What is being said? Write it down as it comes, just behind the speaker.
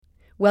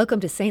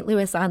Welcome to St.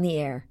 Louis on the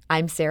Air.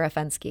 I'm Sarah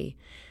Fensky.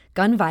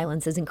 Gun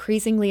violence is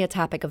increasingly a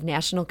topic of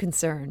national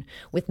concern,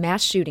 with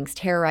mass shootings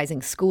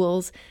terrorizing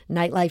schools,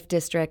 nightlife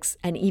districts,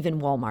 and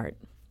even Walmart.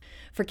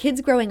 For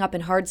kids growing up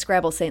in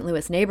hardscrabble St.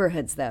 Louis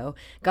neighborhoods, though,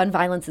 gun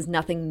violence is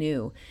nothing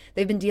new.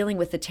 They've been dealing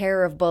with the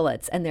terror of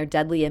bullets and their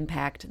deadly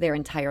impact their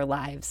entire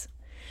lives.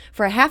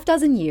 For a half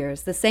dozen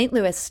years, the St.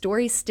 Louis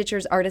Story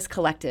Stitchers Artist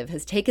Collective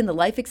has taken the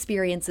life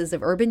experiences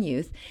of urban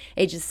youth,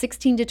 ages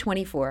 16 to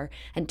 24,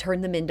 and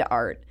turned them into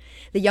art.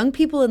 The young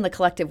people in the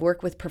collective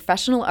work with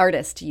professional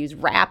artists to use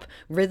rap,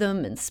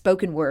 rhythm, and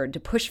spoken word to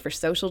push for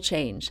social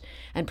change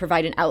and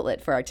provide an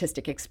outlet for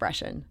artistic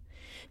expression.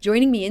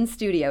 Joining me in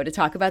studio to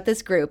talk about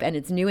this group and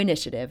its new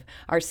initiative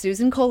are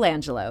Susan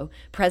Colangelo,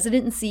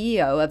 President and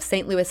CEO of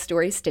St. Louis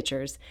Story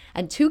Stitchers,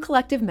 and two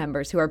collective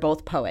members who are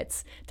both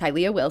poets,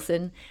 Tylea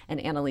Wilson and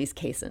Annalise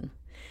Kaysen.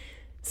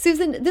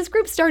 Susan, this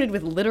group started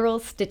with literal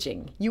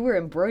stitching. You were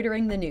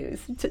embroidering the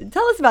news.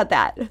 Tell us about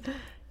that.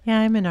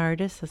 Yeah, I'm an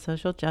artist, a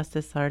social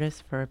justice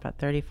artist for about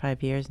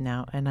 35 years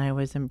now, and I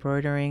was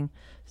embroidering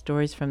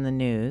stories from the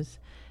news,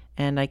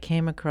 and I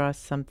came across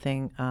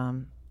something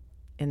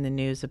in the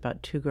news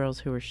about two girls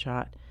who were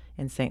shot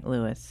in St.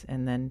 Louis,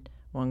 and then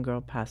one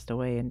girl passed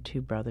away and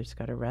two brothers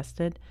got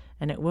arrested,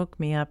 and it woke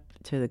me up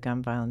to the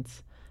gun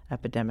violence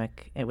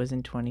epidemic. It was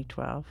in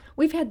 2012.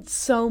 We've had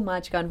so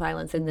much gun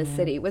violence in this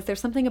city. Was there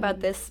something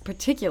about this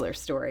particular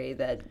story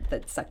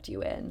that sucked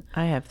you in?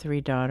 I have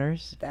 3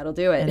 daughters. That'll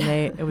do it.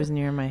 And it was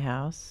near my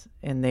house,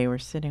 and they were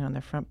sitting on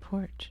their front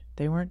porch.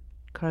 They weren't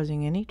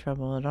causing any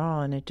trouble at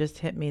all, and it just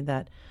hit me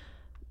that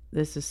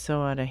this is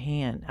so out of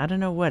hand. I don't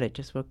know what, it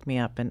just woke me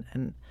up.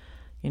 And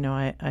you know,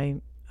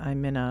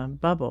 I'm in a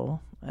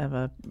bubble of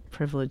a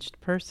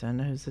privileged person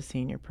who's a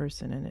senior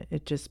person, and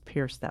it just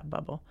pierced that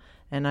bubble.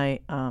 And I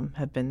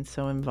have been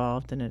so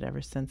involved in it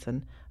ever since.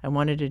 And I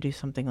wanted to do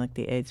something like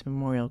the AIDS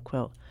Memorial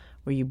Quilt,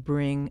 where you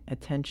bring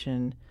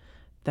attention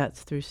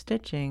that's through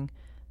stitching,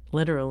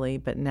 literally,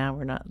 but now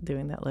we're not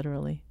doing that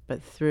literally,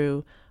 but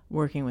through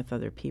working with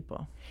other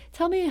people.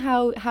 Tell me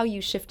how you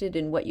shifted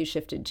and what you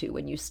shifted to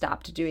when you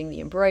stopped doing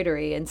the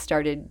embroidery and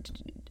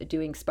started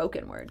doing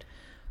spoken word.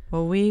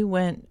 Well, we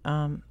went,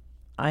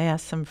 I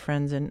asked some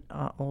friends in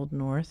Old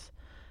North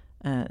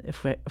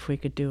if we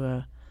could do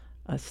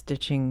a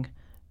stitching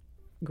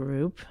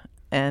group,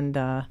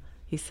 and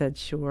he said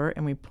sure,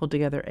 and we pulled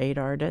together 8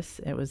 artists.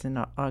 It was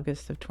in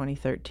August of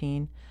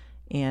 2013,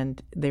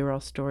 and they were all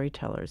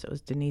storytellers. It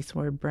was Denise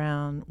Ward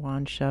Brown,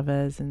 Juan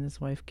Chavez and his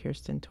wife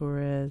Kirsten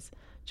Torres,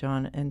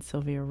 John and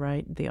Sylvia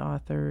Wright, the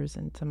authors,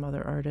 and some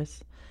other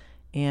artists.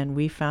 And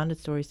we founded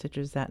Story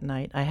Stitchers that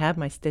night. I have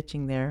my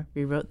stitching there.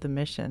 We wrote the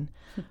mission,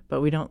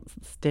 but we don't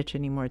stitch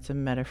anymore. It's a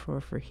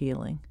metaphor for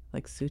healing,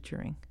 like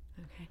suturing.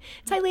 Okay.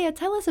 Tylea,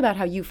 tell us about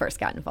how you first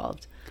got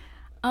involved.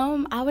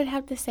 I would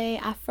have to say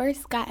I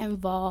first got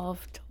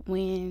involved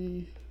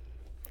when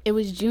it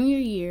was junior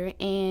year,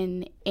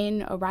 and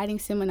in a writing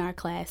seminar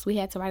class, we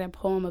had to write a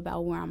poem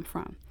about where I'm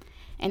from.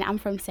 And I'm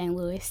from St.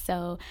 Louis,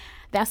 so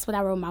that's what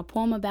I wrote my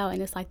poem about,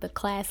 and it's like the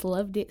class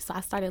loved it, so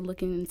I started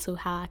looking into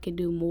how I could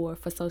do more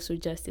for social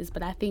justice.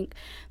 But I think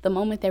the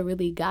moment that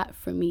really got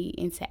for me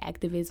into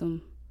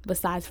activism,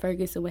 besides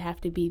Ferguson, would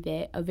have to be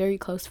that a very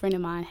close friend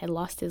of mine had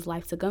lost his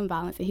life to gun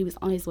violence, and he was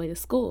on his way to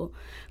school.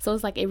 So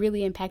it's like it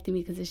really impacted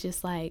me, because it's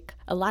just like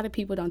a lot of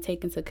people don't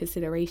take into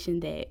consideration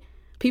that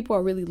people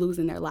are really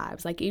losing their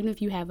lives. Like, even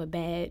if you have a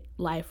bad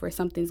life or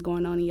something's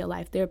going on in your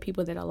life, there are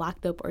people that are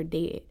locked up or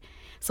dead.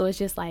 So it's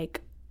just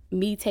like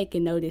me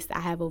taking notice that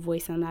I have a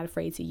voice and I'm not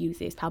afraid to use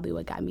it is probably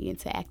what got me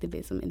into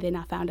activism. And then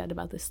I found out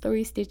about the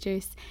Story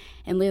Stitchers,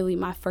 and literally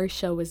my first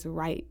show was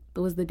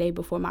the day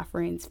before my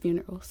friend's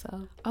funeral.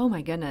 So. Oh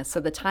my goodness. So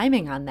the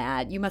timing on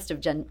that, you must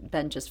have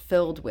been just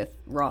filled with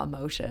raw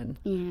emotion.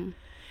 Yeah.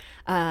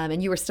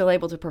 And you were still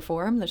able to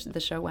perform? The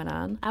show went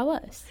on? I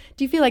was.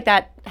 Do you feel like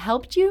that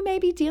helped you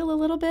maybe deal a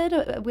little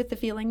bit with the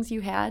feelings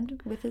you had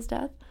with his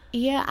death?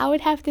 Yeah, I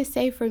would have to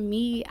say for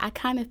me, I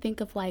kind of think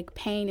of like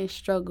pain and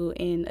struggle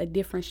in a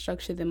different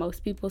structure than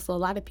most people. So a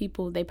lot of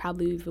people, they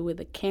probably either would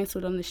have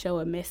canceled on the show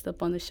or messed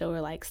up on the show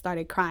or like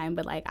started crying.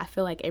 But like I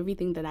feel like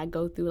everything that I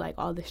go through, like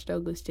all the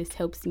struggles, just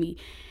helps me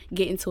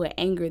get into an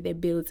anger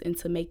that builds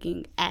into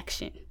making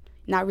action.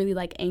 Not really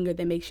like anger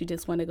that makes you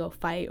just want to go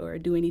fight or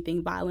do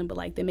anything violent, but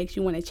like that makes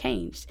you want to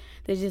change.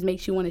 That just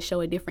makes you want to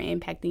show a different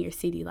impact in your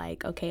city.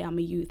 Like, okay, I'm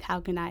a youth. How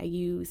can I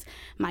use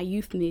my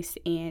youthness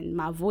and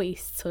my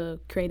voice to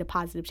create a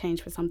positive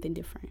change for something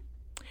different?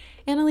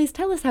 Annalise,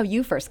 tell us how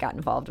you first got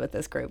involved with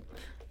this group.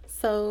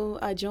 So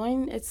I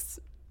joined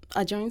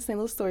St.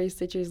 Louis Story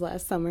Stitchers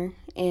last summer,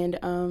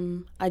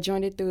 and I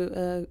joined it through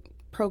a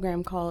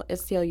program called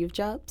STL Youth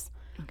Jobs.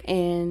 Okay.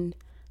 And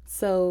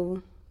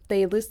so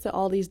they listed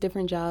all these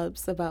different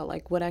jobs about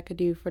like what I could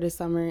do for the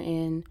summer,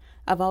 and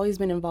I've always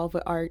been involved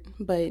with art,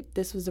 but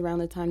this was around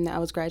the time that I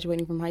was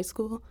graduating from high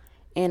school,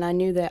 and I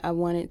knew that I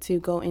wanted to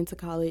go into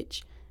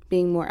college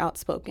being more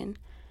outspoken.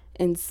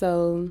 And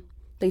so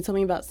they told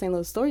me about St.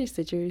 Louis Story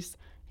Stitchers,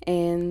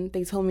 And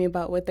they told me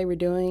about what they were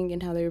doing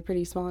and how they were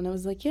pretty small. And I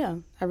was like, yeah,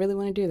 I really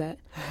want to do that.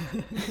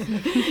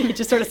 It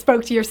just sort of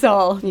spoke to your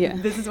soul. Yeah.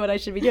 This is what I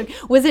should be doing.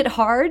 Was it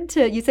hard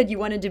you said you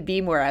wanted to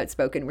be more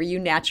outspoken. Were you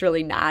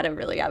naturally not a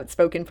really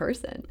outspoken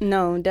person?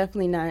 No,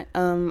 definitely not.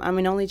 I'm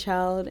an only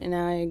child,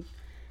 and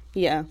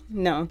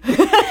no.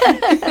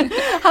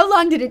 How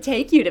long did it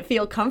take you to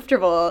feel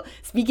comfortable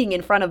speaking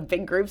in front of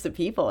big groups of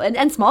people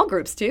and small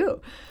groups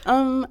too?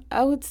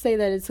 I would say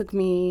that it took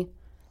me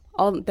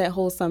all that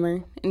whole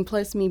summer, and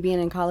plus me being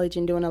in college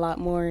and doing a lot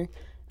more.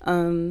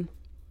 And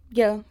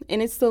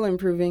it's still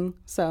improving.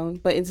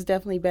 But it's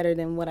definitely better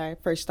than what I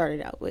first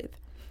started out with.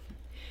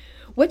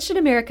 What should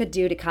America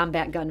do to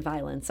combat gun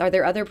violence? Are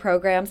there other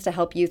programs to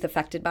help youth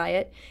affected by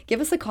it? Give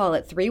us a call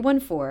at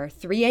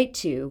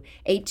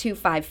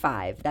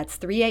 314-382-8255. That's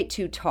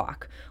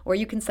 382-TALK. Or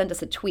you can send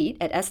us a tweet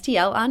at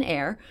STL On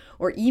Air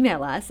or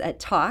email us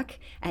at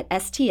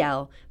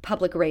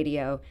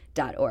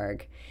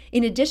talk@stlpublicradio.org.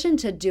 In addition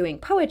to doing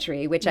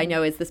poetry, which I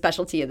know is the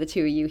specialty of the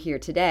two of you here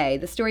today,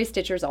 the Story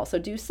Stitchers also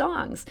do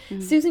songs.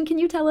 Mm-hmm. Susan, can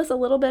you tell us a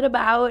little bit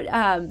about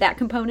that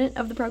component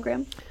of the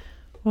program?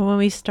 Well, when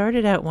we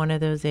started out, one of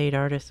those 8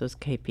 artists was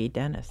KP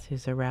Dennis,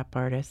 who's a rap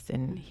artist,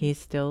 and he's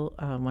still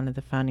one of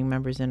the founding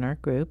members in our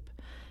group.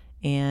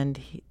 And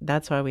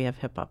that's why we have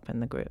hip hop in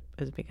the group,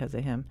 is because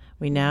of him.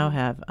 We now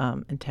have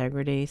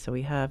Integrity, so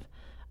we have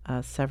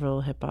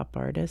several hip hop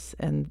artists,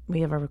 and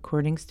we have a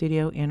recording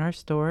studio in our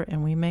store,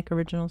 and we make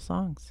original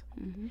songs.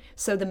 Mm-hmm.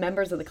 So the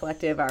members of the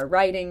collective are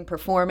writing,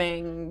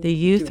 performing. The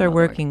youth are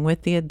working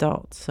with the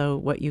adults, so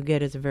what you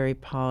get is a very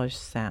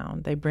polished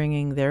sound. They're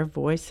bringing their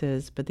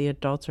voices, but the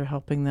adults are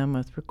helping them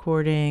with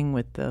recording,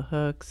 with the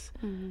hooks,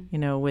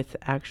 with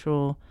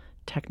actual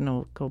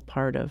technical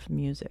part of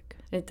music.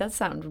 It does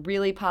sound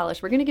really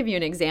polished. We're going to give you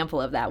an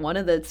example of that. One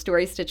of the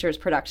Story Stitchers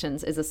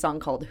productions is a song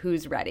called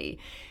Who's Ready?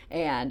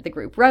 And the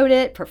group wrote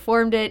it,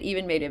 performed it,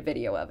 even made a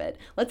video of it.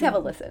 Let's have a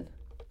listen.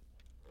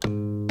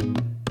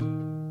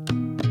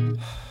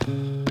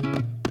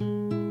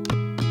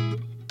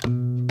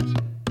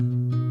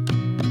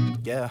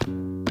 Yeah.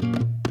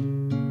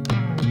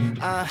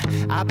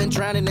 I've been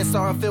drowning in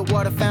sorrow-filled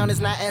water fountains,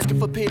 not asking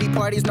for pity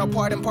parties, no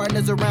pardon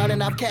partners around,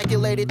 and I've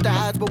calculated the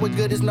odds, but what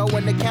good is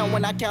knowing to count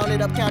when I count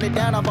it up, count it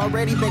down, I've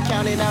already been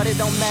counted out, it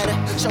don't matter,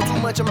 show too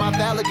much of my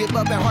valor, give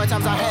up at hard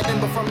times I haven't,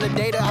 but from the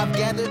data I've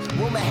gathered,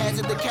 rumor has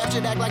it the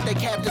captured act like they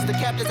captors, the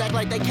captors act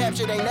like they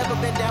captured, ain't never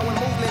been down with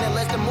movement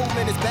unless the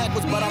movement is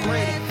backwards, but I'm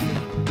ready.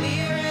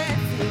 Be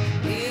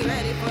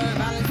ready for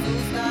violence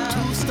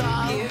to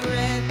stop.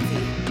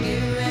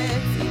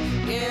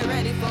 Get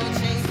ready for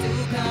change to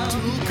come.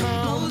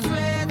 Who's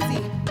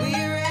ready?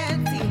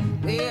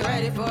 We're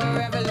ready for a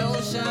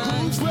revolution.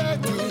 Who's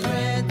ready?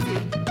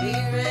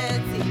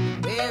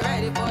 We're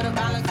ready for the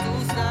violence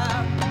to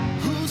stop.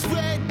 Who's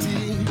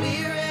ready?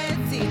 We're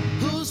ready.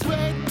 Who's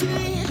ready?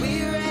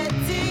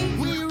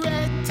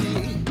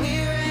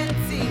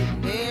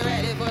 We're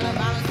ready for the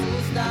violence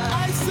to stop.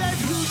 I said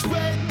who's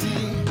ready?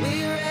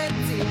 We're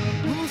ready.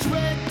 Who's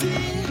ready?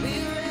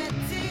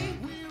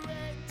 We're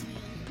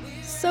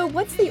ready. So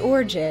what's the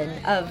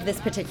origin of this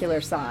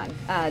particular song?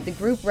 The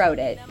group wrote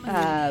it.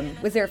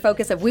 Was there a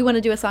focus of we want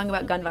to do a song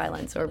about gun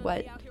violence or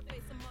what?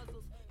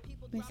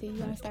 Missy, you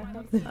want to start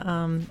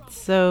first?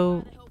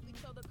 So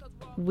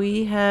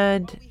we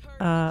had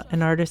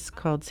an artist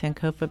called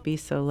Sankofa B.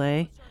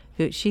 Soleil,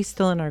 who she's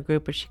still in our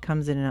group, but she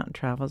comes in and out and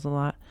travels a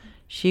lot.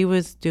 She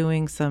was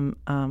doing some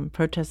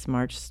protest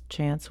march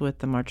chants with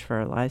the March for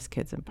Our Lives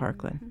kids in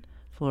Parkland,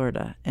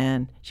 Florida.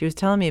 And she was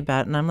telling me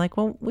about it, and I'm like,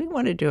 well, we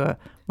want to do a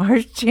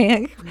march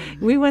chant.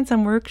 We went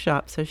some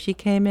workshops. So she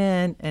came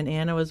in, and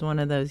Anna was one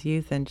of those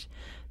youth, and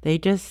they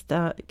just,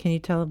 can you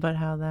tell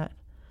about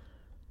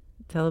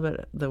tell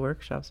about the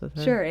workshops with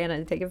her? Sure,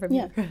 Anna, take it from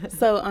here.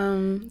 So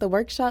the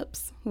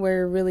workshops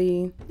were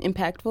really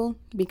impactful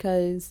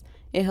because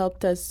it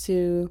helped us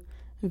to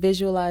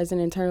visualize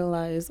and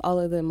internalize all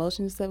of the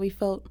emotions that we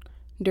felt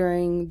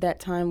during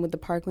that time with the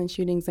Parkland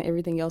shootings and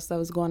everything else that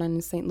was going on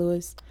in St.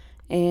 Louis.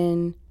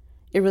 And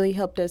it really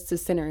helped us to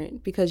center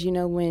it because,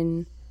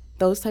 when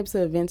those types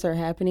of events are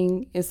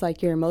happening, it's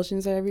like your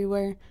emotions are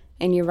everywhere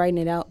and you're writing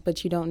it out,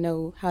 but you don't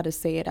know how to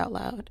say it out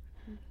loud.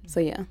 Mm-hmm. So,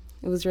 yeah,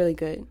 it was really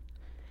good.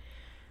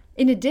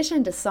 In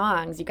addition to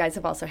songs, you guys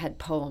have also had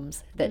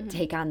poems that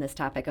take on this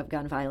topic of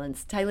gun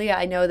violence. Tylea,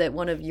 I know that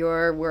one of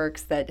your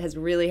works that has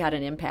really had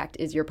an impact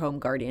is your poem,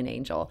 Guardian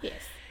Angel. Yes.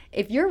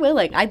 If you're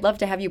willing, I'd love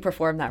to have you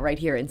perform that right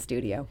here in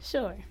studio.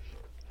 Sure.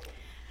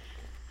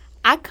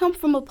 I come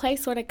from a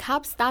place where the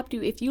cops stopped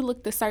you if you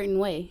looked a certain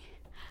way.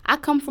 I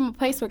come from a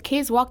place where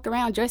kids walked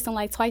around dressing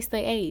like twice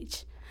their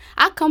age.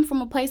 I come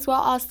from a place where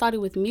it all started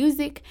with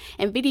music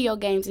and video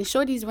games and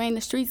shorties ran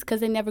the streets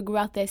because they never grew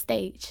out that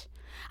stage.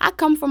 I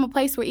come from a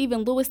place where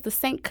even Louis the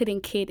Saint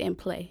couldn't kid and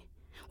play.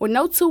 Where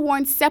no two were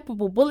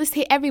inseparable, bullets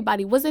hit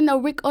everybody. Wasn't no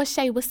Rick or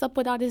Shay, what's up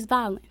with all this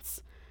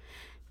violence?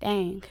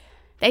 Dang,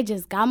 they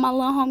just got my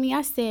little homie.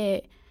 I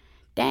said,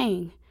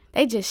 dang,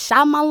 they just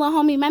shot my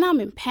little homie. Man,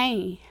 I'm in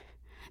pain.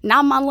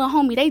 Now my little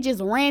homie, they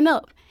just ran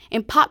up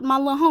and popped my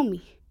little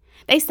homie.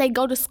 They say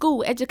go to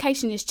school,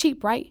 education is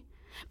cheap, right?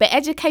 But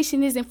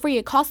education isn't free,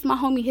 it cost my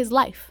homie his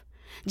life.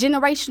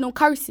 Generational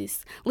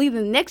curses, leading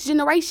the next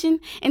generation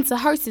into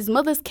hearses,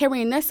 mothers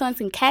carrying their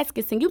sons in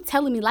caskets, and you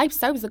telling me life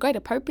serves a greater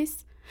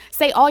purpose?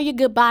 Say all your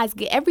goodbyes,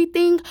 get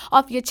everything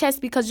off your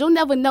chest, because you'll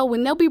never know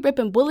when they'll be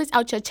ripping bullets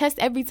out your chest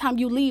every time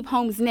you leave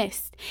home's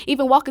nest.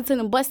 Even walking to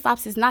them bus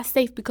stops is not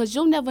safe, because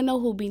you'll never know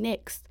who'll be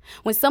next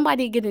when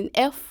somebody get an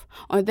F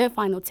on their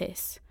final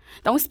test.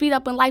 Don't speed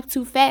up in life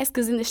too fast,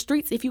 because in the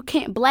streets, if you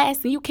can't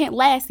blast and you can't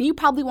last, and you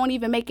probably won't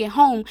even make it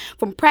home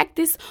from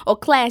practice or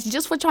class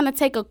just for trying to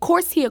take a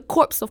course. He a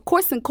corpse, of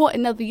course, in court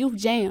another youth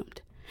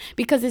jammed,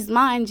 because his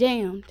mind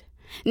jammed.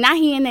 Now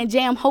he in that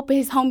jam hoping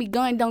his homie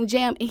gun don't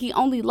jam, and he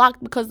only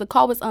locked because the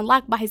car was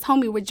unlocked by his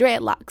homie with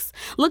dreadlocks,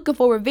 looking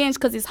for revenge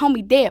because his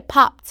homie dead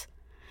popped.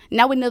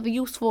 Now another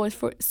youth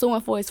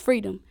suing for his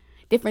freedom.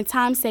 Different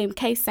time, same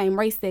case, same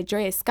race, that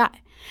Dred Scott.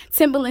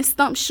 Timberland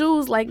stumped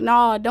shoes like,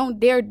 nah, don't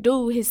dare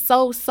do. His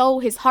soul,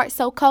 his heart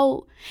so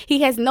cold.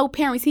 He has no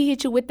parents. He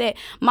hit you with that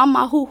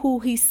mama hoo-hoo.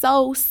 His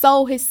soul,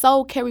 his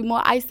soul carry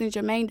more ice than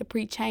Jermaine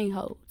Dupri chain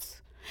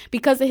holds.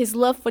 Because of his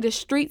love for the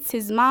streets,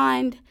 his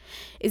mind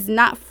is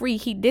not free.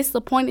 He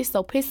disappointed,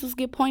 so pistols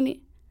get pointed.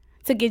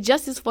 To get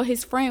justice for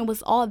his friend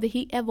was all that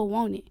he ever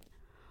wanted.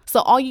 So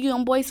all you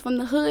young boys from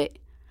the hood,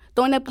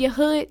 throwing up your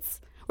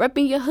hoods,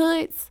 repping your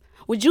hoods,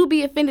 would you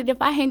be offended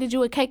if I handed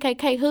you a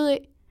KKK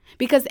hood?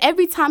 Because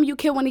every time you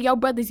kill one of your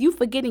brothers, you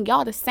forgetting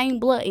y'all the same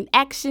blood in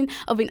action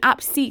of an op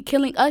seed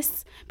killing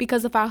us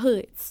because of our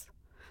hoods.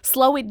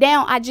 Slow it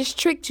down, I just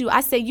tricked you.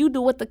 I say you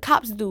do what the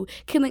cops do,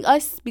 killing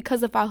us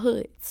because of our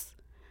hoods.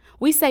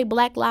 We say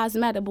Black Lives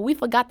Matter, but we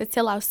forgot to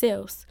tell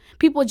ourselves.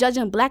 People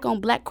judging black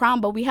on black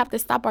crime, but we have to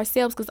stop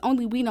ourselves because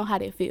only we know how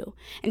they feel.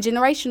 And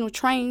generational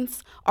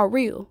trains are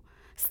real.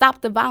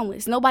 Stop the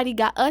violence. Nobody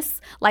got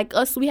us like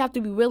us. We have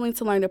to be willing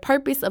to learn the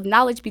purpose of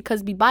knowledge,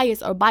 because be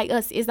biased or by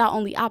us is our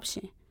only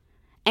option.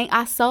 Ain't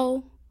I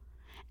so?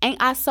 Ain't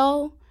I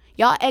so?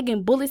 Y'all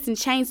egging bullets and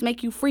chains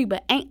make you free,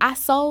 but ain't I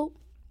so?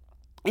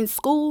 In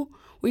school,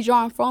 we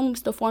drawing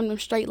phonemes to form them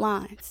straight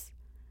lines.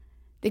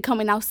 They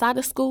coming outside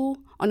of school,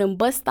 on them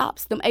bus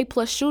stops, them A+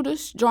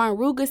 shooters, drawing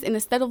Rugers, and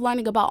instead of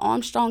learning about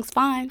Armstrong's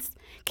finds,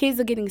 kids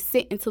are getting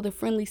sent into the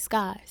friendly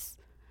skies.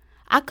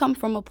 I come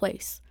from a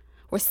place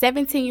where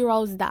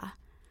 17-year-olds die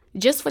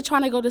just for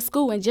trying to go to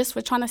school and just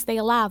for trying to stay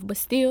alive, but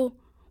still,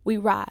 we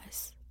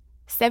rise.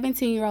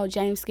 17-year-old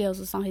James Scales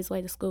was on his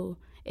way to school.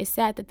 It's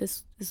sad that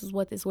this is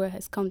what this world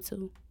has come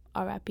to.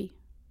 R.I.P.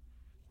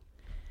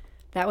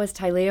 That was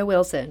Tylea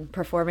Wilson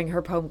performing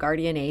her poem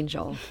Guardian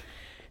Angel.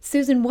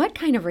 Susan, what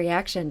kind of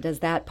reaction does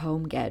that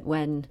poem get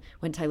when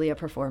Tylea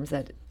performs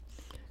it?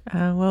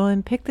 Well,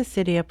 in Pick the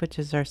City Up, which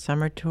is our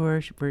summer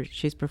tour, where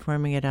she's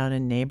performing it out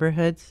in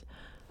neighborhoods,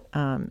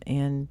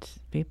 and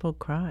people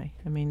cry.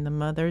 I mean, the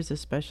mothers,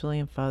 especially,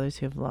 and fathers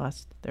who have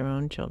lost their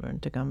own children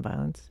to gun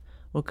violence,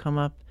 will come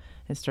up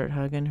and start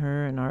hugging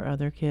her and our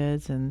other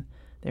kids, and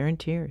they're in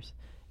tears.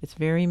 It's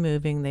very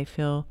moving. They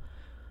feel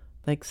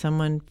like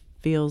someone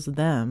feels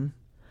them,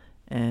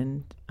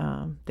 and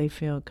they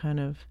feel kind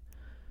of,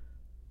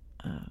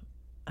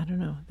 I don't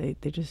know, they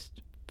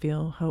just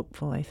feel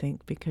hopeful, I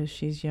think, because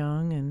she's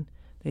young and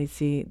they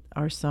see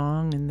our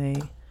song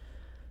and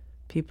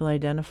people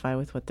identify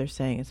with what they're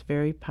saying. It's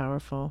very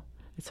powerful.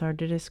 It's hard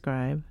to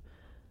describe,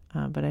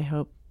 but I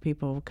hope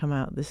people will come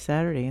out this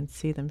Saturday and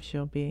see them.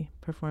 She'll be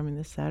performing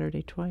this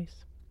Saturday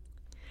twice.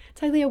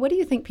 Tylea, what do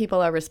you think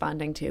people are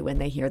responding to when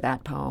they hear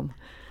that poem?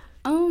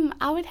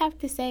 I would have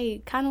to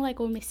say, kind of like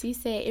what Miss C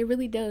said, it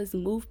really does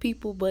move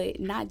people, but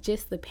not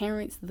just the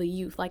parents, the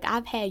youth. Like,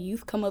 I've had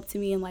youth come up to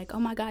me and like, oh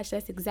my gosh,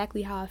 that's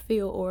exactly how I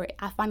feel, or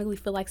I finally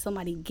feel like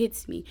somebody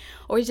gets me.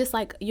 Or it's just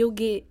like, you'll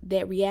get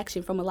that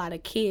reaction from a lot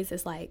of kids.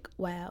 It's like,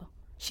 wow,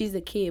 she's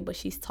a kid, but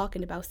she's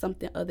talking about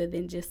something other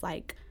than just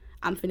like,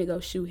 I'm finna go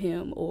shoot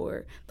him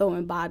or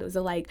throwing bottles, or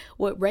like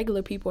what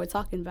regular people are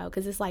talking about.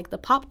 Because it's like the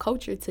pop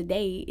culture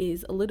today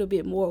is a little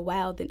bit more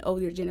wild than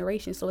older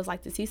generations. So it's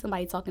like to see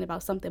somebody talking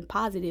about something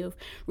positive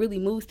really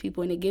moves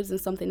people, and it gives them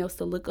something else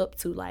to look up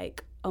to.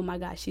 Like, oh my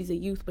gosh, she's a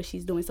youth, but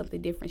she's doing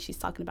something different. She's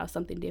talking about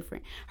something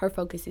different. Her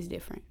focus is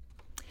different.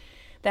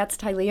 That's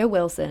Tylea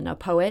Wilson, a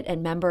poet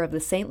and member of the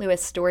St.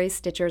 Louis Story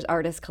Stitchers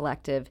Artist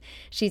Collective.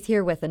 She's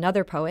here with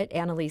another poet,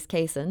 Annalise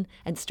Kaysen,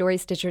 and Story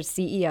Stitchers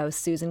CEO,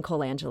 Susan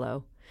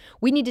Colangelo.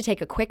 We need to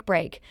take a quick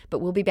break, but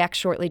we'll be back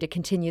shortly to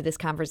continue this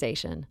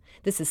conversation.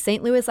 This is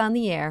St. Louis on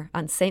the Air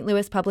on St.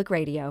 Louis Public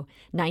Radio,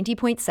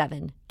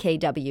 90.7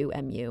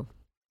 KWMU.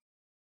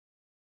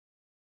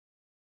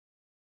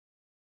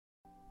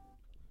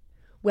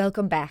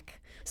 Welcome back.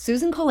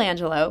 Susan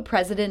Colangelo,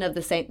 president of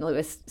the St.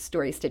 Louis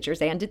Story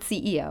Stitchers and its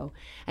CEO,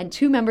 and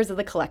two members of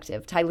the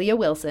collective, Tylea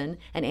Wilson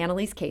and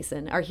Annalise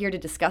Kaysen, are here to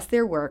discuss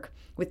their work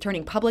with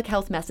turning public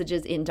health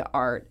messages into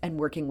art and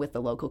working with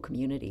the local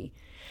community.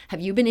 Have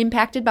you been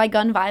impacted by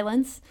gun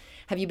violence?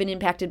 Have you been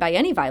impacted by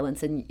any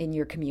violence in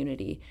your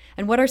community?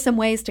 And what are some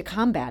ways to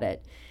combat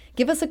it?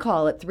 Give us a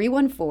call at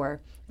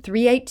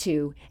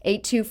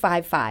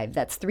 382-8255.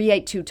 That's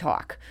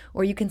 382-TALK.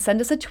 Or you can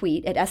send us a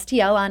tweet at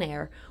STL On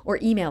Air or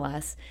email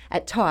us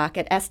at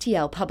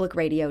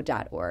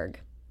talk@stlpublicradio.org.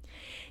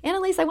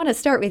 Annalise, I want to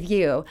start with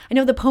you. I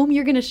know the poem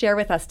you're going to share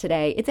with us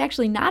today, it's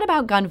actually not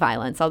about gun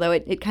violence, although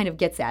it kind of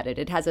gets at it.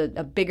 It has a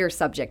bigger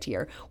subject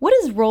here. What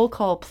is Roll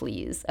Call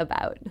Please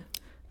about?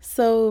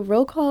 So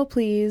Roll Call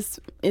Please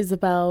is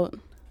about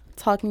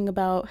talking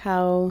about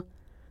how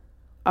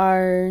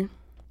our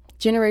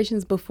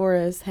generations before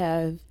us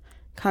have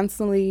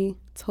constantly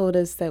told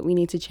us that we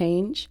need to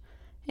change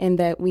and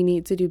that we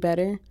need to do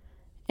better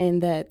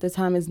and that the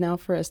time is now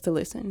for us to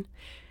listen.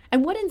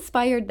 And what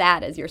inspired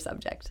that as your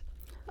subject?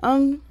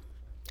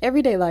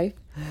 Everyday life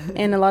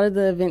and a lot of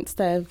the events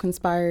that have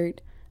conspired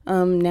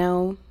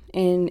now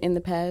and in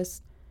the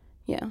past.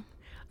 Yeah.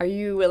 Are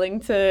you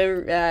willing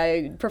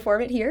to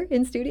perform it here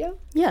in studio?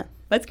 Yeah.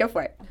 Let's go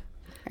for it. All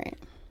right.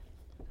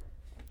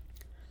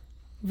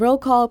 Roll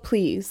call,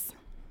 please.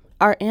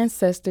 Our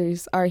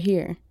ancestors are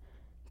here.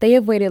 They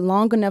have waited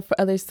long enough for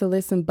others to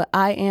listen, but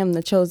I am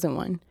the chosen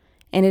one,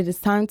 and it is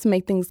time to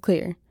make things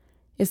clear.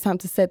 It's time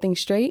to set things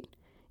straight.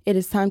 It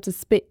is time to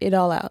spit it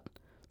all out.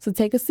 So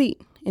take a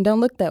seat and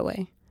don't look that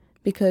way,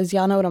 because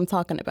y'all know what I'm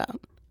talking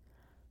about.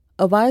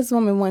 A wise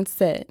woman once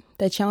said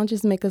that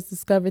challenges make us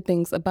discover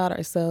things about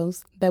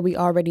ourselves that we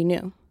already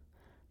knew.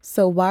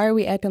 So why are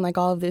we acting like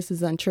all of this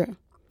is untrue?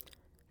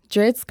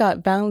 Dred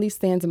Scott valiantly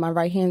stands on my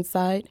right-hand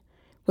side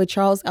with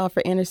Charles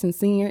Alfred Anderson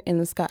Sr. in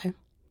the sky,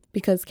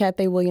 because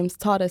Cathay Williams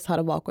taught us how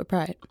to walk with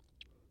pride.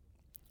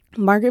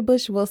 Margaret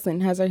Bush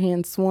Wilson has her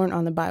hand sworn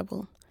on the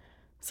Bible.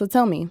 So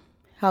tell me,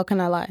 how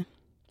can I lie?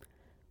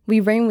 We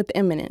reign with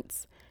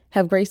eminence,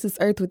 have graced this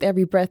earth with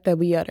every breath that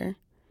we utter.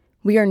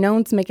 We are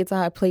known to make it to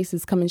high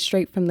places coming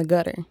straight from the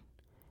gutter.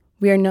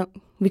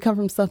 We come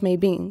from self-made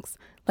beings,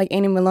 like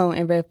Annie Malone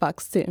and Red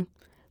Fox too.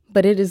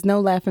 But it is no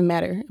laughing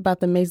matter about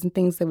the amazing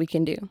things that we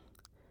can do.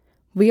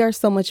 We are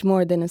so much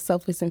more than the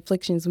selfless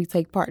inflictions we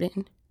take part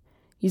in.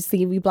 You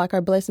see, we block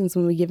our blessings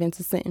when we give in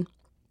to sin.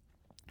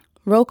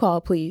 Roll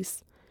call,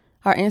 please.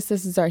 Our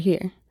ancestors are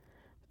here.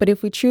 But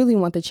if we truly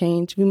want the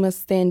change, we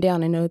must stand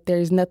down and know that there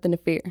is nothing to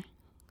fear.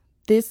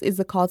 This is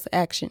a call to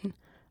action.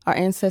 Our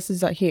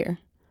ancestors are here.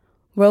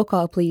 Roll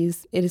call,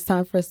 please. It is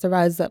time for us to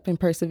rise up and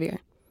persevere.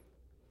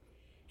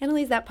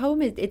 Annalise, that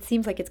poem, it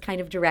seems like it's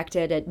kind of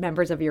directed at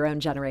members of your own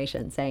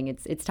generation, saying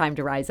it's time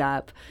to rise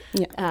up.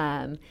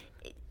 Yeah.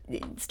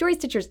 Story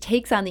Stitchers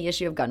takes on the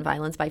issue of gun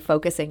violence by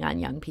focusing on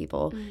young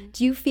people.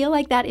 Do you feel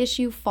like that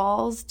issue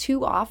falls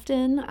too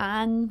often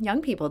on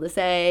young people to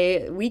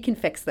say, we can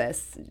fix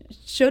this?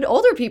 Should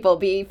older people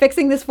be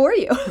fixing this for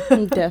you?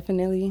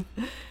 Definitely.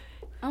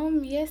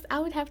 Yes, I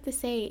would have to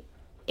say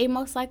it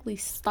most likely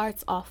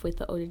starts off with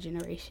the older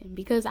generation,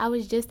 because I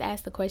was just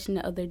asked the question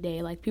the other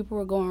day. Like, people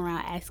were going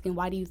around asking,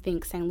 why do you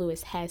think St.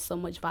 Louis has so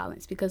much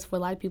violence? Because for a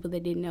lot of people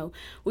that didn't know,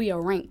 we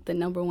are ranked the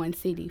 #1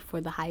 city for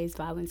the highest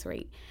violence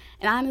rate.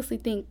 And I honestly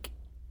think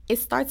it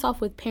starts off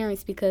with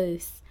parents,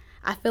 because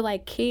I feel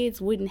like kids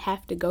wouldn't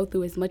have to go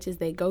through as much as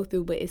they go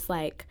through, but it's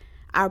like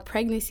our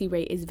pregnancy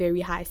rate is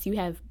very high. So you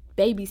have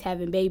babies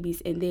having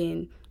babies, and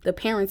then the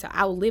parents are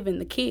outliving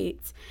the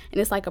kids. And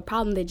it's like a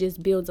problem that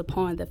just builds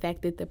upon the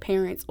fact that the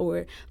parents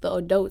or the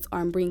adults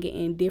aren't bringing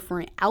in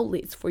different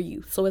outlets for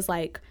you. So it's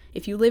like,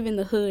 if you live in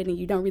the hood and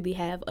you don't really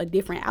have a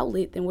different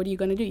outlet, then what are you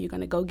going to do? You're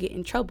going to go get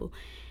in trouble.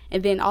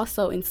 And then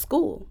also in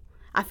school,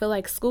 I feel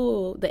like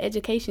school, the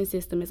education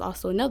system is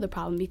also another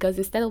problem, because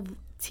instead of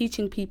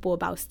teaching people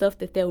about stuff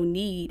that they'll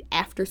need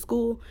after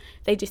school,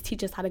 they just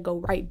teach us how to go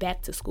right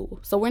back to school.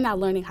 So we're not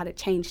learning how to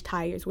change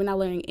tires. We're not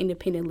learning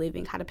independent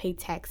living, how to pay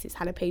taxes,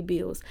 how to pay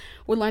bills.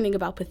 We're learning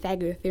about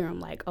Pythagorean theorem.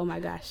 Like, oh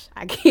my gosh,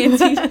 I can't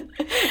teach.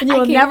 And you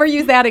will never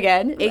use that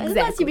again. Exactly.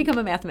 Unless you become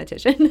a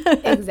mathematician.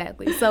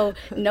 Exactly. So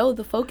no,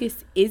 the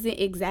focus isn't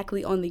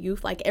exactly on the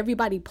youth. Like,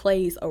 everybody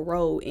plays a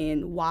role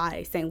in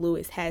why St.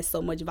 Louis has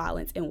so much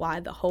violence and why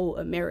the whole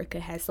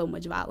America has so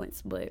much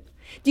violence. But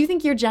do you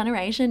think your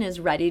generation is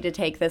ready to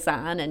take this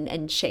on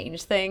and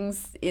change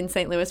things in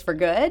St. Louis for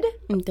good?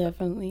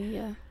 Definitely,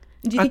 yeah.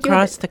 Do you think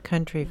across the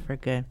country for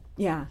good?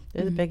 Yeah.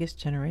 They're the biggest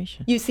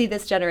generation. You see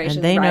this generation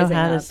and they know rising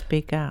how up. to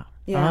speak out.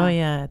 Yeah. Oh,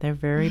 yeah. They're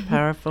very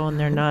powerful, and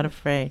they're not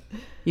afraid.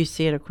 You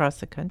see it across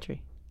the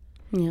country.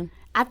 Yeah.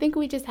 I think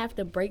we just have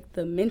to break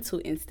the mental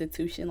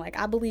institution. Like,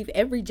 I believe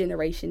every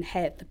generation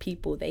had the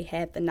people, they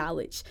had the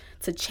knowledge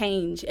to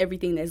change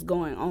everything that's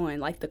going on,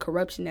 like the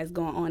corruption that's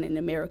going on in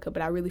America.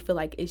 But I really feel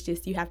like it's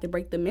just, you have to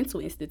break the mental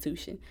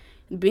institution.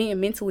 Being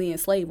mentally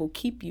enslaved will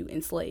keep you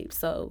enslaved.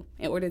 So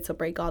in order to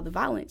break all the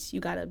violence,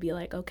 you got to be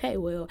like, okay,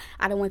 well,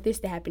 I don't want this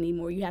to happen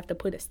anymore. You have to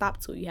put a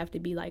stop to it. You have to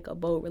be like a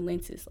bold,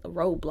 relentless, a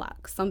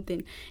roadblock,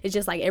 something. It's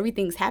just like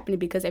everything's happening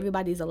because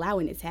everybody's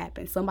allowing it to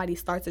happen. Somebody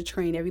starts a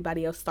trend,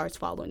 everybody else starts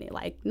following it.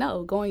 Like,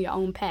 no, go on your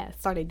own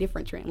path. Start a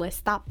different trend. Let's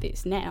stop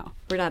this now.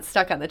 We're not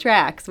stuck on the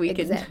tracks. We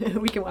Exactly.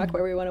 can we can walk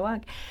where we want to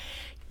walk.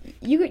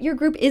 Your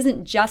group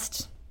isn't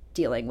just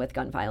dealing with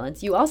gun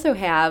violence. You also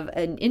have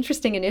an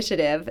interesting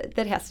initiative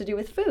that has to do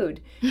with food.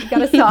 You've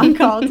got a song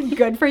called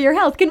Good for Your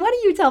Health. Why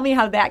don't you tell me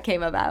how that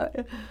came about?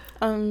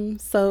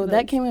 So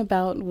that came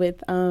about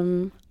with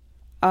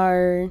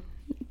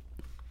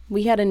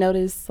we had a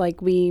notice,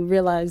 like we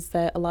realized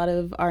that a lot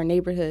of our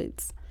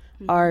neighborhoods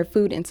are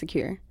food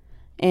insecure.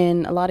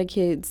 And a lot of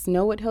kids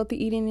know what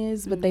healthy eating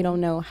is, but they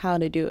don't know how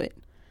to do it.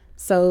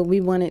 So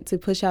we wanted to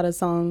push out a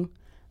song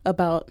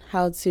about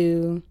how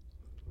to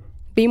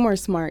be more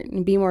smart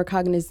and be more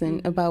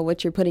cognizant about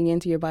what you're putting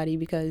into your body,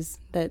 because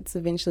that's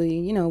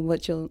eventually,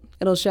 what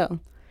it'll show.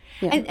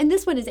 Yeah. And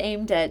this one is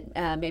aimed at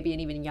maybe an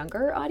even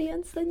younger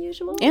audience than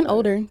usual? And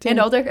older, too. And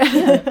older?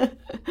 Yeah.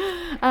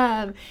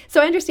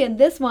 So I understand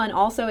this one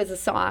also is a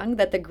song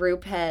that the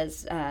group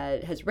has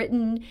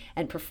written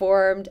and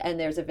performed, and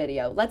there's a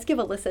video. Let's give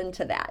a listen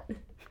to that.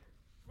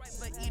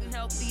 But eating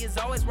healthy is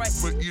always right.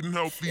 We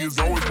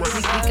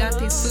got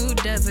these food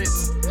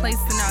deserts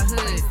placed in our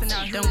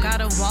hood. Don't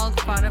gotta walk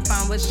far to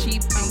find what's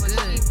cheap and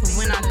good. But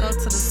when I go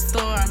to the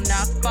store, I'm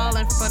not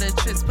falling for the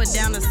tricks. Put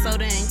down the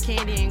soda and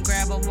candy and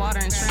grab a water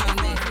and drown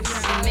it.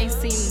 It may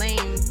seem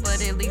lame, but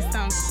at least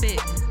I'm fit.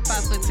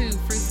 5'2",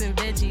 fruits and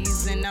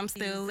veggies, and I'm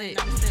still lit.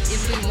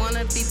 If we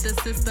wanna beat the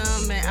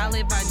system and I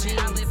live by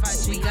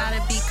genes, we gotta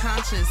be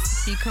conscious,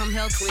 become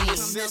healthy.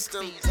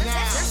 System.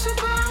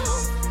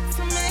 Vegetables,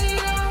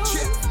 tomatoes,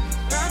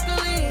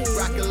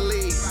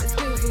 Broccoli. it's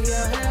good for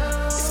your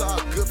health. It's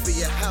all good for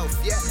your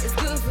health, yeah. It's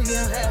good for your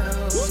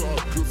health. It's all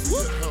good for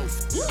your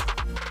health. Eat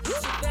your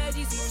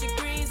veggies, eat your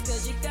greens,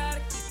 'cause you gotta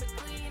keep it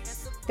clean.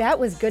 That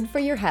was Good for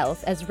Your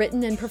Health, as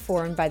written and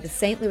performed by the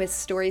St. Louis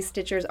Story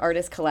Stitchers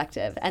Artist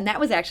Collective. And that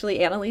was actually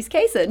Annalise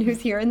Kaysen,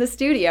 who's here in the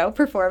studio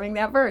performing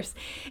that verse.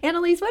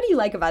 Annalise, what do you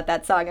like about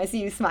that song? I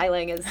see you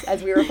smiling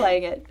as we were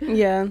playing it.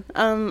 Yeah,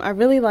 I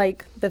really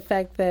like the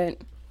fact that,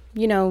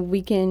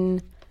 we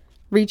can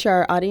reach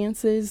our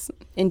audiences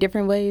in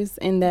different ways,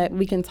 and that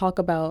we can talk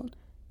about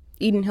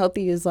eating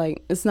healthy is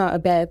it's not a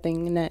bad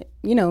thing, and that,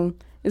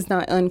 it's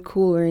not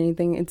uncool or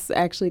anything. It's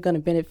actually going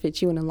to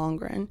benefit you in the long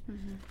run.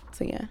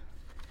 So, yeah.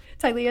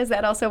 Tylea, is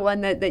that also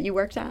one that you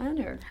worked on?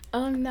 Or?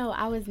 No,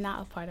 I was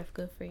not a part of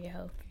Good for Your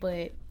Health,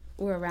 but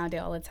we're around it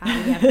all the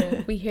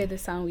time. We hear the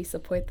song, we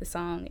support the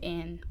song,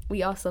 and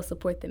we also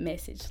support the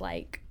message,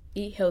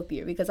 eat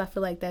healthier, because I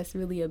feel like that's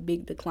really a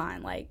big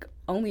decline.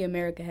 Only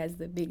America has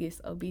the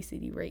biggest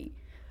obesity rate.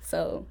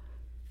 So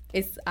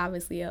it's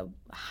obviously a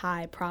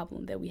high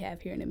problem that we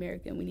have here in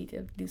America, and we need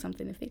to do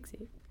something to fix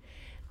it.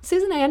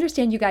 Susan, I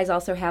understand you guys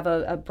also have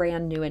a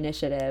brand new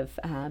initiative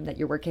that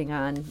you're working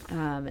on,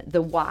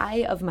 the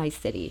Why of My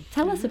City.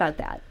 Tell us about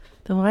that.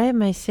 The Why of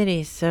My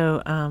City.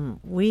 So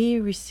we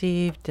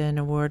received an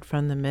award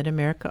from the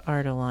Mid-America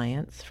Art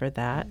Alliance for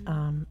that,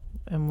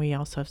 and we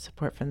also have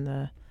support from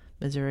the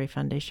Missouri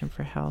Foundation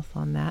for Health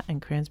on that,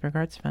 and Kransberg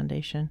Arts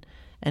Foundation.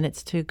 And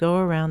it's to go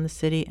around the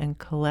city and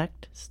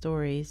collect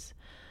stories.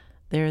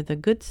 They're the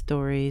good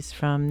stories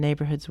from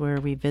neighborhoods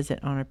where we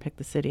visit on our Pick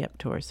the City Up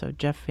tour. So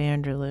Jeff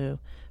Vanderloo,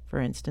 for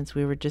instance,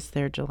 we were just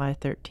there July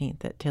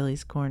 13th at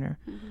Tilly's Corner.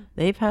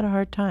 They've had a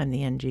hard time.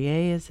 The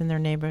NGA is in their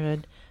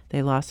neighborhood.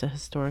 They lost a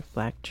historic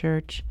black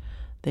church.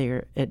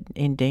 They're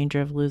in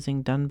danger of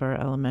losing Dunbar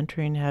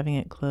Elementary and having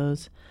it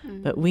close.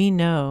 But we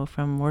know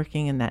from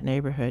working in that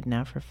neighborhood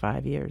now for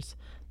 5 years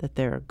that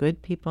there are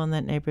good people in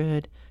that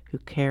neighborhood who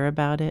care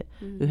about it,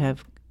 who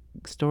have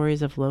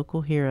stories of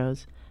local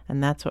heroes,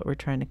 and that's what we're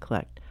trying to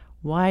collect.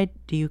 Why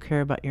do you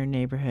care about your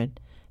neighborhood,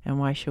 and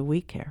why should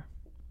we care?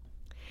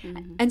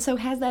 And so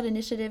has that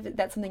initiative,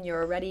 that's something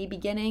you're already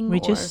beginning?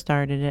 We just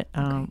started it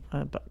a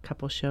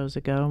couple shows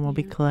ago, and we'll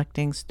be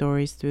collecting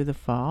stories through the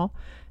fall,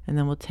 and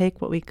then we'll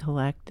take what we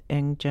collect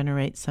and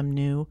generate some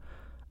new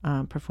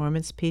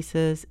performance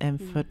pieces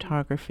and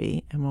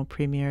photography, and we'll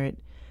premiere it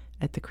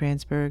at the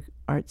Kransberg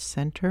Arts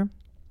Center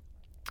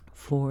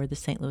for the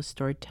St. Louis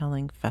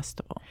Storytelling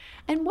Festival.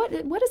 And what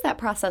does that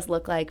process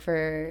look like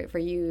for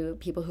you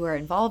people who are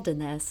involved in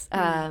this?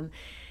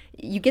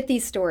 You get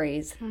these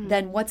stories,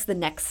 then what's the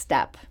next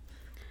step?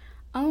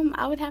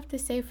 I would have to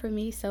say for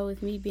me, so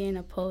with me being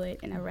a poet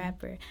and a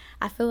rapper,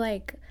 I feel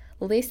like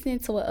listening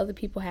to what other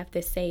people have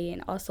to say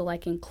and also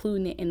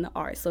including it in the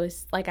art. So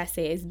it's like I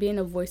said, it's being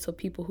a voice for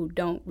people who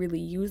don't really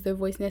use their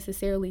voice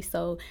necessarily.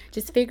 So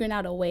just figuring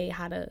out a way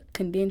how to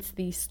condense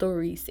these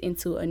stories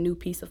into a new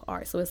piece of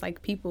art. So it's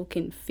people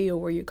can feel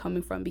where you're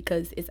coming from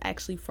because it's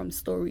actually from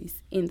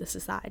stories in the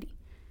society.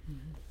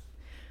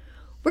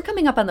 We're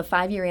coming up on the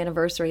 5-year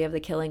anniversary of the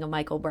killing of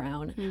Michael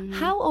Brown.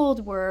 How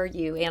old were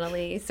you,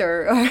 Annalise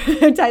or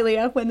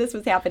Tylea, when this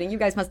was happening? You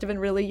guys must have been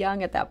really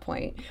young at that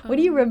point. What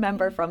do you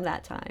remember from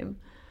that time?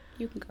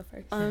 You can go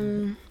first.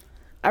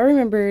 I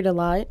remember it a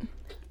lot.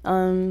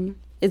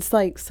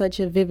 It's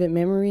such a vivid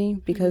memory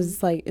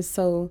because it's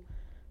so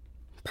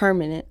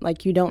permanent.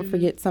 You don't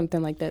forget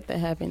something like that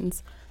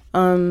happens.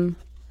 I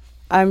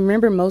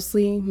remember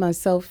mostly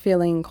myself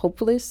feeling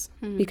hopeless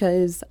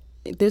because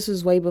this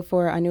was way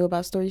before I knew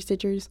about Story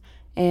Stitchers,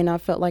 and I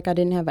felt like I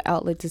didn't have an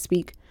outlet to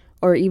speak,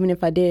 or even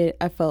if I did,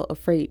 I felt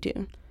afraid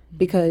to,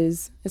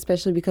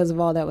 especially because of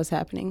all that was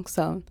happening.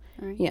 So,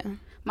 yeah.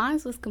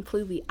 Mine was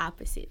completely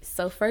opposite.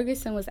 So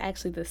Ferguson was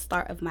actually the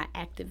start of my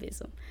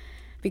activism.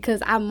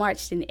 because I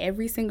marched in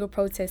every single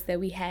protest that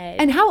we had.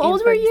 And how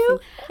old were you?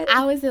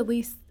 I was at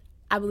least,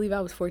 I believe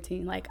I was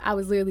 14. Like, I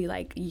was literally,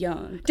 like,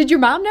 young. Did your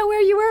mom know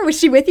where you were? Was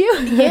she with you?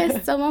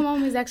 Yes, so my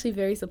mom was actually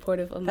very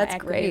supportive of my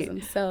activism.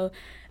 Great. So,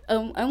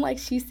 unlike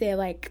she said,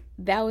 like,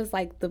 that was,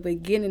 like, the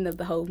beginning of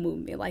the whole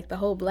movement. Like, the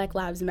whole Black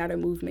Lives Matter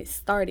movement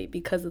started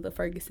because of the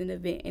Ferguson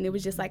event. And it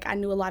was just, like, I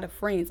knew a lot of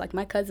friends. Like,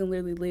 my cousin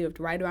literally lived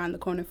right around the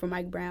corner from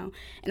Mike Brown.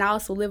 And I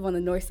also live on the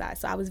north side,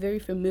 so I was very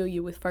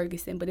familiar with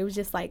Ferguson. But it was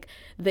just, like,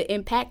 the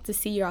impact to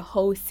see your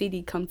whole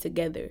city come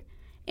together.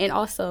 And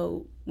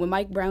also, when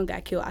Mike Brown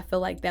got killed, I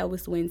feel like that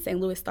was when St.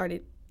 Louis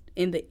started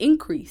in the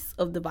increase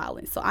of the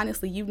violence. So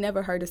honestly, you've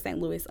never heard of St.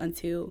 Louis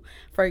until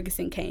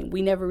Ferguson came.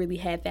 We never really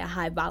had that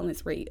high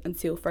violence rate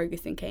until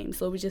Ferguson came.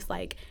 So it was just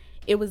like,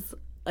 it was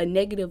a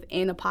negative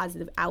and a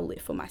positive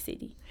outlet for my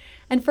city.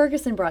 And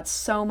Ferguson brought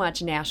so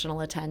much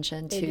national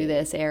attention to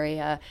this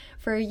area.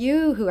 For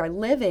you who are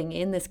living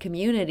in this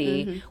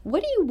community,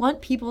 what do you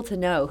want people to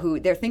know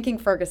who they're thinking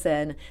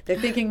Ferguson, they're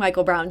thinking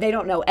Michael Brown, they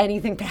don't know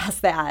anything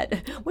past that?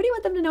 What do you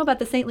want them to know about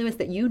the St. Louis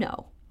that you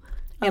know?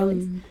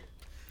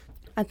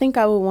 I think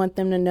I would want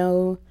them to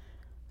know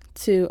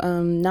to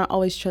not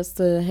always trust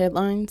the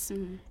headlines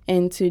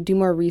and to do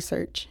more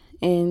research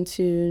and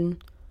to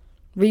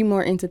read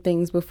more into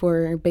things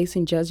before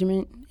basing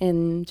judgment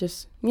and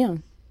just, yeah.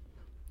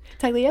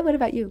 Tylea, what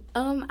about you?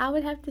 I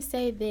would have to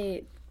say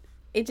that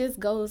it just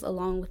goes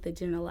along with the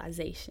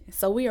generalization.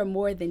 So we are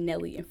more than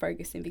Nelly and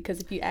Ferguson, because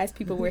if you ask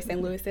people where St.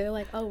 Louis, they're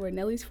like, oh, where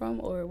Nelly's from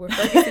or where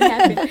Ferguson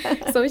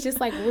happened. So it's just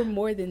like we're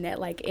more than that.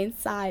 Like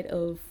inside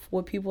of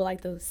what people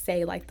like to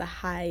say, like the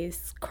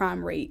highest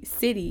crime rate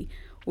city,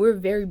 we're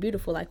very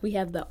beautiful. Like we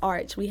have the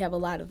arts, we have a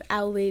lot of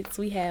outlets,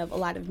 we have a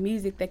lot of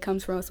music that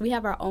comes from us. We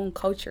have our own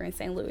culture in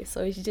St. Louis.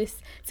 So it's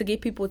just to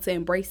get people to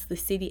embrace the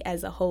city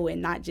as a whole and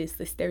not just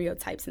the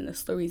stereotypes and the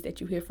stories that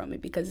you hear from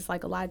it. Because it's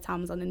like a lot of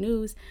times on the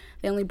news,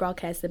 they only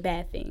broadcast the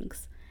bad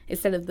things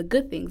instead of the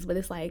good things. But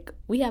it's like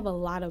we have a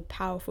lot of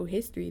powerful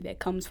history that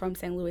comes from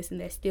St. Louis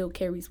and that still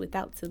carries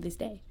without to this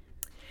day.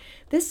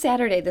 This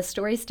Saturday, the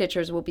Story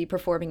Stitchers will be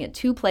performing at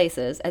 2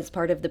 places as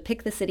part of the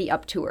Pick the City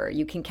Up tour.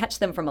 You can catch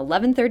them from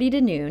 11:30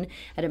 to noon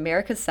at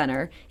America's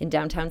Center in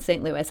downtown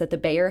St. Louis at the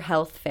Bayer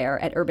Health Fair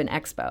at Urban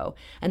Expo.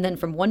 And then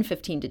from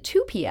 1:15 to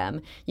 2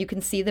 p.m., you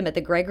can see them at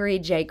the Gregory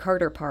J.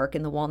 Carter Park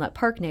in the Walnut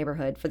Park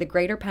neighborhood for the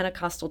Greater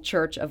Pentecostal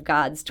Church of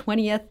God's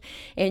 20th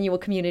Annual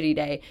Community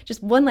Day.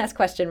 Just one last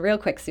question real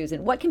quick,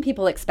 Susan. What can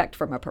people expect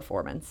from a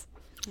performance?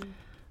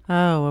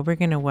 Oh, well, we're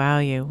going to wow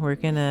you. We're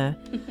going to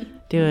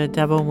do a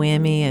double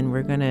whammy, and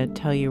we're going to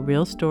tell you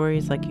real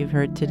stories like you've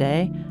heard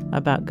today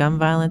about gun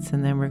violence,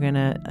 and then we're going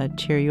to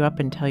cheer you up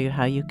and tell you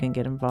how you can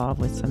get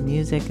involved with some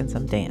music and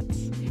some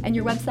dance. And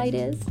your website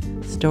is?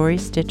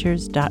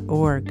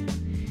 StoryStitchers.org.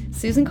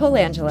 Susan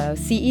Colangelo,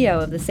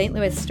 CEO of the St.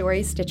 Louis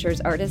Story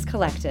Stitchers Artist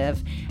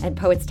Collective, and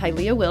poets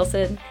Tylea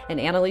Wilson and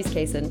Annalise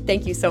Kaysen,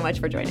 thank you so much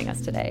for joining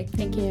us today.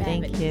 Thank you.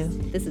 Thank you.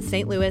 This is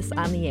St. Louis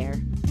on the Air.